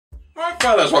Right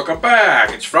fellas, welcome back.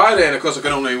 It's Friday and of course I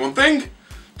can only do one thing.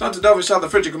 Time to delve inside the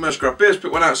fridge and commercial craft beers,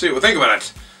 pick one out and see what we think about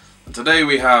it. And today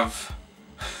we have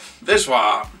this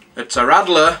one. It's a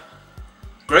Radler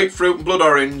Grapefruit and Blood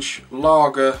Orange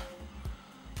Lager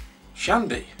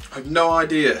Shandy. I have no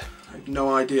idea.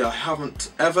 I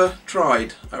haven't ever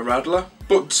tried a Radler,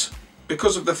 but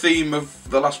because of the theme of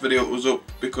the last video that was up,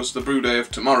 because the brew day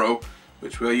of tomorrow,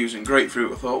 which we're using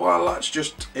grapefruit, I thought, well, let's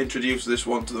just introduce this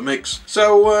one to the mix.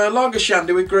 So, lager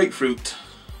shandy with grapefruit,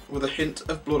 with a hint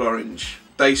of blood orange.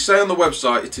 They say on the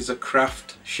website it is a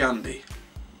craft shandy,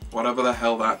 whatever the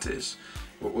hell that is.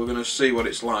 But we're going to see what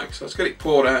it's like. So let's get it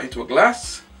poured out into a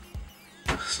glass.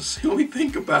 Let's see what we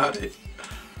think about it.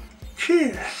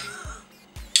 Cheers.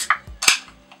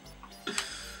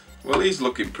 Well, he's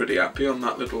looking pretty happy on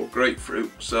that little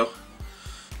grapefruit, so,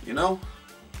 you know.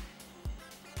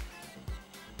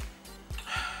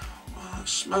 Well, it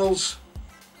smells...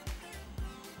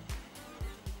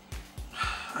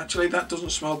 Actually, that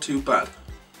doesn't smell too bad.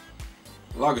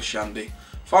 Lager shandy,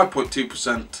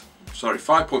 5.2%, sorry,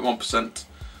 5.1%.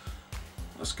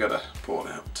 Let's get it poured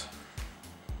out.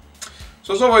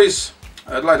 So as always,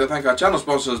 I'd like to thank our channel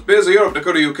sponsors, Beers of Europe,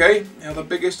 UK. They are the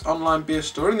biggest online beer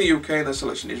store in the UK and their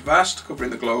selection is vast, covering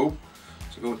the globe.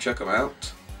 So go and check them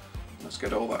out. Let's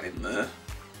get all that in there.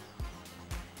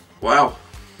 Wow.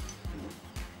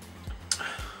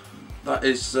 That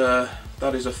is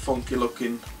a funky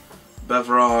looking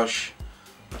beverage.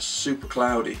 That's super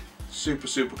cloudy. Super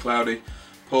cloudy.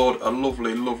 Poured a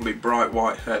lovely bright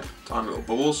white head. Tiny little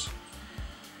bubbles.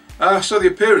 So the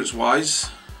appearance wise,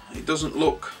 it doesn't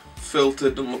look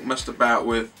filtered, doesn't look messed about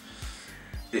with.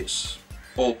 It's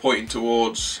all pointing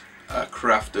towards a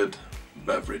crafted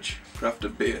beverage,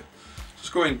 crafted beer. Let's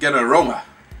go and get an aroma.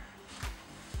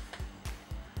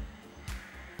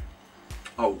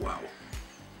 Oh wow.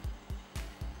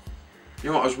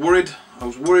 You know what, I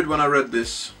was worried when I read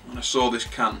this, when I saw this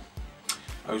can.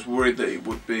 I was worried that it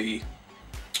would be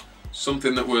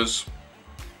something that was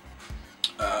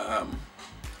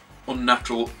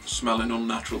unnatural smelling,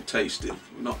 unnatural tasting.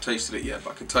 We've not tasted it yet,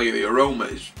 but I can tell you the aroma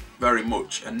is very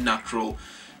much a natural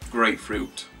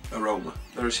grapefruit aroma.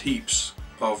 There is heaps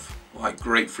of like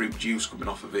grapefruit juice coming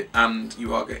off of it, and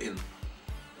you are getting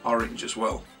orange as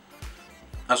well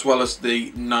as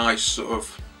the nice sort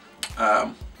of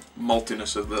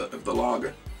maltiness of the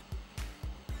lager.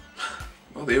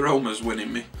 Well, the aroma's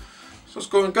winning me. So let's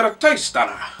go and get a taste,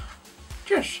 Anna.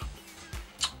 Cheers.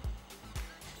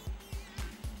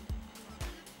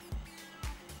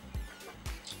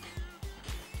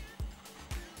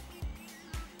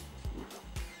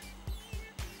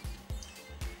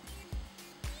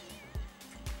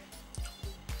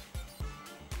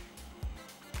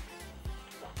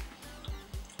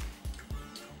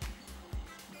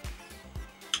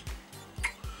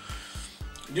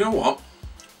 You know what?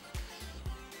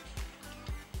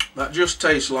 That just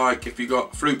tastes like if you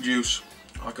got fruit juice,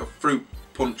 like a fruit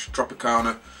punch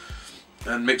Tropicana,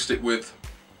 and mixed it with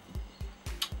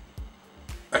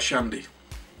a shandy.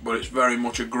 But it's very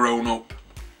much a grown up,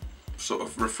 sort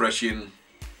of refreshing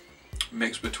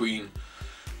mix between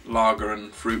lager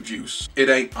and fruit juice. It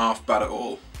ain't half bad at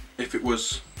all. If it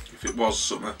was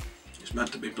summer, it's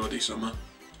meant to be bloody summer.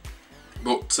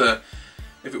 But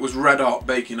if it was red hot,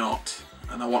 baking hot,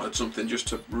 and I wanted something just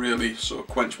to really sort of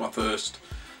quench my thirst,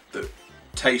 that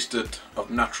tasted of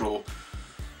natural,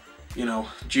 you know,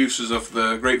 juices of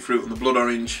the grapefruit and the blood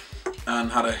orange,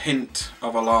 and had a hint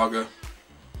of a lager,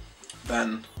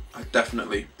 then I'd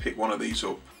definitely pick one of these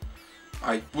up.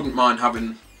 I wouldn't mind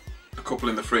having a couple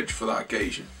in the fridge for that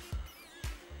occasion.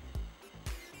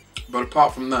 But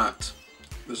apart from that,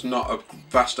 there's not a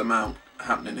vast amount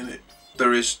happening in it.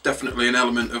 There is definitely an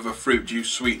element of a fruit juice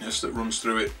sweetness that runs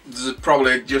through it. There's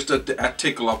probably just a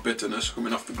tickle of bitterness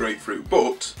coming off the grapefruit,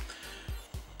 but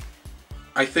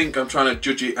I think I'm trying to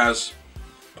judge it as,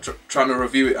 trying to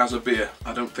review it as a beer.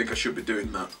 I don't think I should be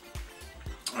doing that.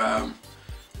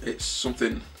 It's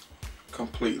something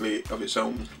completely of its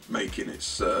own making.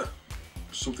 It's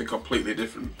something completely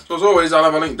different. So as always, I'll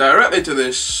have a link directly to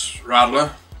this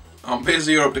Radler on Beers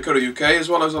of Europe, UK, as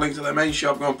well as a link to their main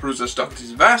shop. Go and peruse their stock, it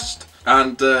is vast.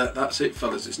 And that's it,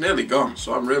 fellas. It's nearly gone,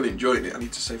 so I'm really enjoying it. I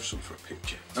need to save some for a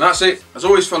picture. And that's it. As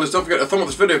always, fellas, don't forget to thumb up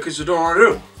this video because you don't want to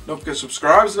do. Don't forget to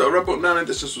subscribe. There's a little red button down there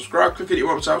that says subscribe. Click it, you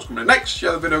want to see what's coming next.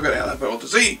 Share the video, get it out there for all to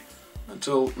see.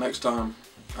 Until next time,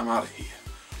 I'm out of here.